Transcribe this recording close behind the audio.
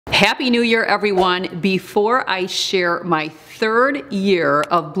Happy New Year, everyone. Before I share my third year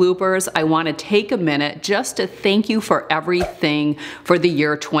of bloopers, I want to take a minute just to thank you for everything for the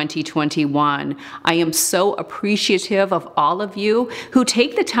year 2021. I am so appreciative of all of you who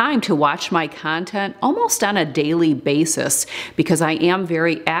take the time to watch my content almost on a daily basis because I am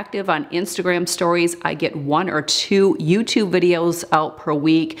very active on Instagram stories. I get 1 or 2 YouTube videos out per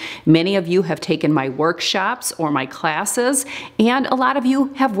week. Many of you have taken my workshops or my classes, and a lot of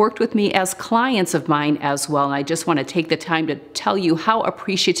you have worked with me as clients of mine as well. And I just want to take the time to tell you how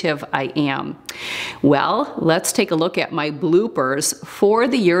appreciative I am. Well, let's take a look at my bloopers for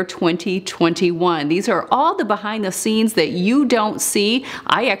the year 2021. These are all the behind the scenes that you don't see.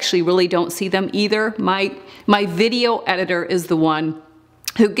 I actually really don't see them either. My video editor is the one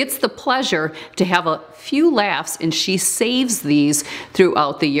who gets the pleasure to have a few laughs, and she saves these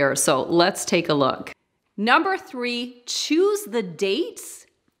throughout the year. So let's take a look. Number 3, choose the dates.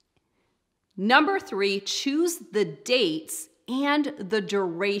 Number 3, choose the dates and the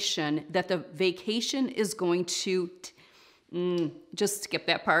duration that the vacation is going to, just skip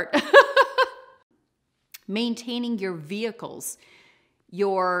that part. Maintaining your vehicles,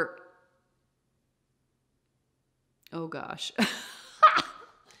 your, oh gosh,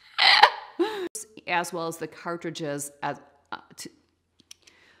 as well as the cartridges.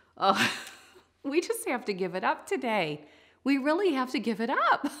 We just have to give it up today. We really have to give it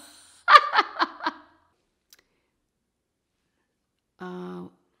up.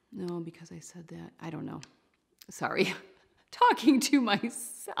 No, because I said that. I don't know. Sorry. Talking to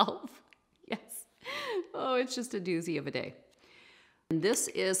myself. Yes. Oh, it's just a doozy of a day. And this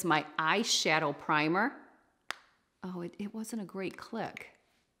is my eyeshadow primer. Oh, it wasn't a great click.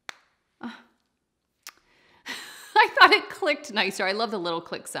 I thought it clicked nicer. I love the little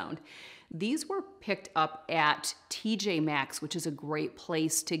click sound. These were picked up at TJ Maxx, which is a great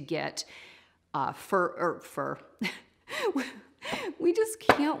place to get fur. We just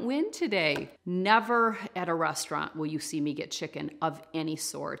can't win today. Never at a restaurant will you see me get chicken of any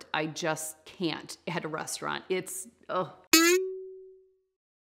sort. I just can't at a restaurant. It's,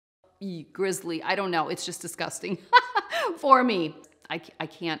 grizzly. I don't know. It's just disgusting for me. I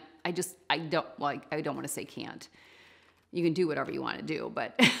can't. I don't want to say can't. You can do whatever you want to do,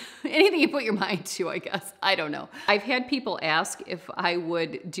 but anything you put your mind to, I guess. I don't know. I've had people ask if I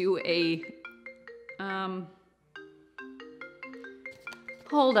would do a,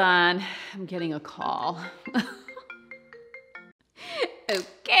 hold on, I'm getting a call.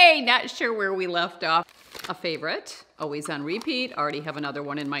 Okay, not sure where we left off. A favorite, always on repeat. Already have another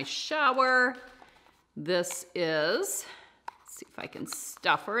one in my shower. This is, let's see if I can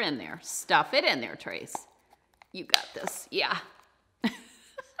stuff her in there. Stuff it in there, Trace. You got this, yeah.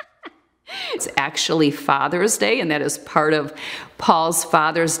 It's actually Father's Day, and that is part of Paul's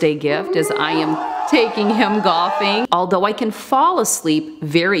Father's Day gift, as I am taking him golfing. Although I can fall asleep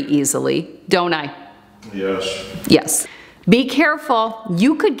very easily, don't I? Yes. Yes. Be careful.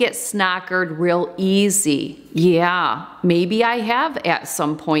 You could get snockered real easy. Yeah, maybe I have at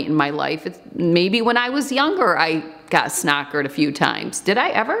some point in my life. Maybe when I was younger, I got snockered a few times. Did I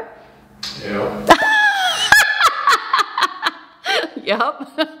ever? Yeah. Yep.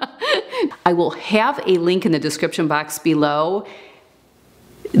 I will have a link in the description box below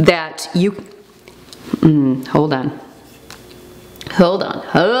that you, hold on.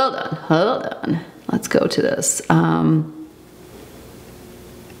 Let's go to this.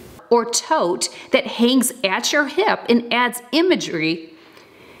 Or tote that hangs at your hip and adds imagery.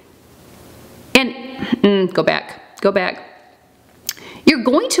 And go back. You're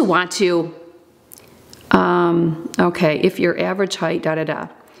going to want to, okay, if your average height,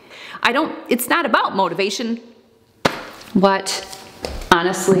 it's not about motivation, but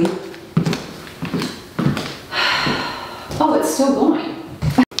honestly, oh, it's still going.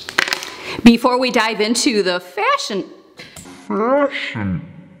 Before we dive into the fashion.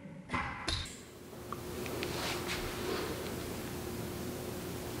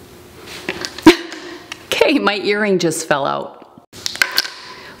 Okay, my earring just fell out.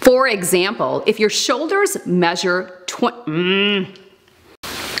 For example, if your shoulders measure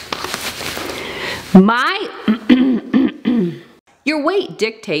your weight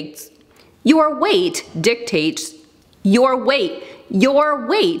dictates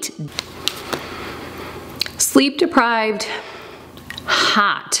sleep deprived,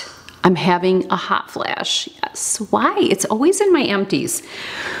 hot. I'm having a hot flash. Yes. Why? It's always in my empties.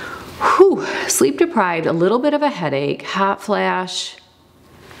 Whew. Sleep deprived, a little bit of a headache, hot flash.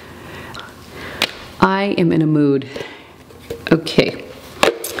 I am in a mood. Okay.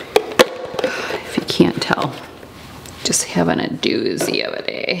 If you can't tell, Just having a doozy of a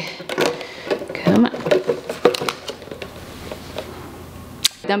day. Come on.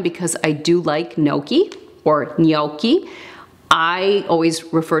 Them because I do like gnocchi or gnocchi. I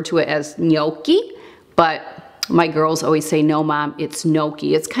always refer to it as gnocchi, but my girls always say, no, Mom, it's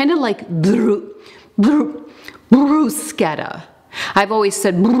gnocchi. It's kind of like bruschetta. I've always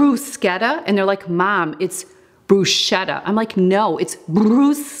said bruschetta, and they're like, Mom, it's bruschetta. I'm like, no, it's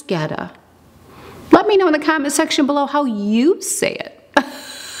bruschetta. Let me know in the comment section below how you say it.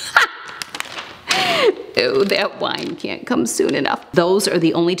 Oh, that wine can't come soon enough. Those are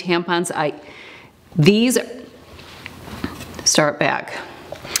the only tampons start back.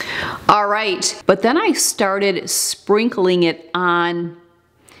 All right, but then I started sprinkling it on,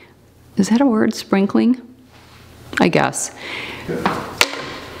 is that a word, sprinkling? I guess.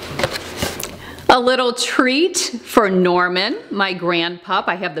 A little treat for Norman, my grandpup.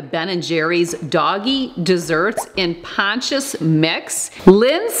 I have the Ben & Jerry's Doggy Desserts in Pontius Mix.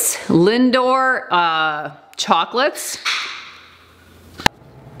 Lindor chocolates.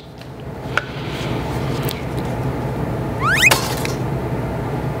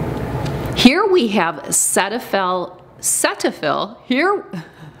 Here we have Cetaphil. Here,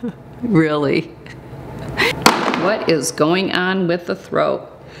 really. What is going on with the throat?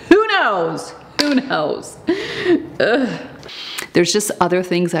 Who knows? Who knows? Ugh. There's just other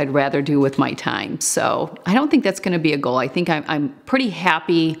things I'd rather do with my time. So I don't think that's gonna be a goal. I think I'm pretty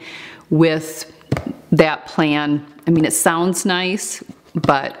happy with that plan. I mean, it sounds nice,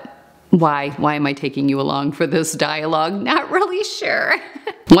 but why am I taking you along for this dialogue? Not really sure.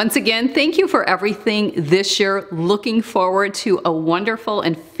 Once again, thank you for everything this year. Looking forward to a wonderful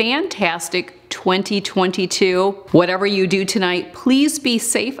and fantastic 2022. Whatever you do tonight, please be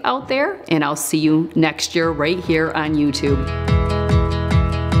safe out there, and I'll see you next year right here on YouTube.